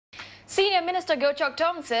Senior Minister Goh Chok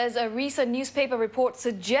Tong says a recent newspaper report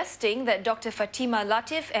suggesting that Dr. Fatimah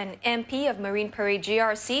Lateef, an MP of Marine Parade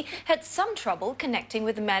GRC, had some trouble connecting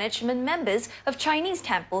with the management members of Chinese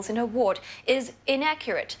temples in her ward is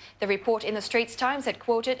inaccurate. The report in the Straits Times had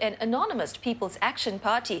quoted an anonymous People's Action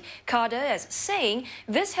Party cadre as saying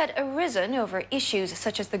this had arisen over issues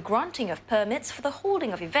such as the granting of permits for the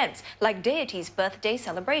holding of events like deities' birthday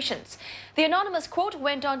celebrations. The anonymous quote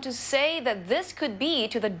went on to say that this could be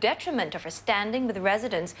to the detriment of her standing with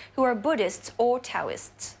residents who are Buddhists or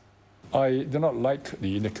Taoists. I do not like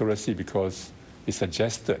the inaccuracy because it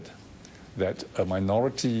suggested that a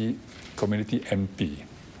minority community MP,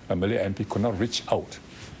 a Malay MP, could not reach out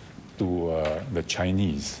to the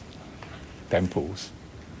Chinese temples,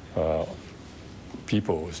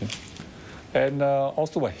 peoples, and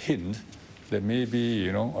also a hint that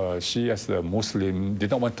maybe, she as a Muslim did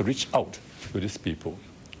not want to reach out to these people.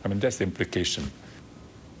 I mean, that's the implication.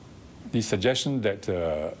 The suggestion that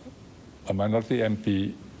a minority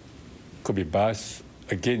MP could be biased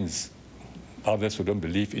against others who don't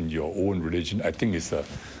believe in your own religion, I think is a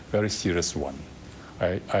very serious one.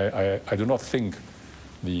 I do not think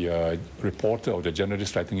the reporter or the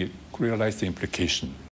journalist writing it realized the implication.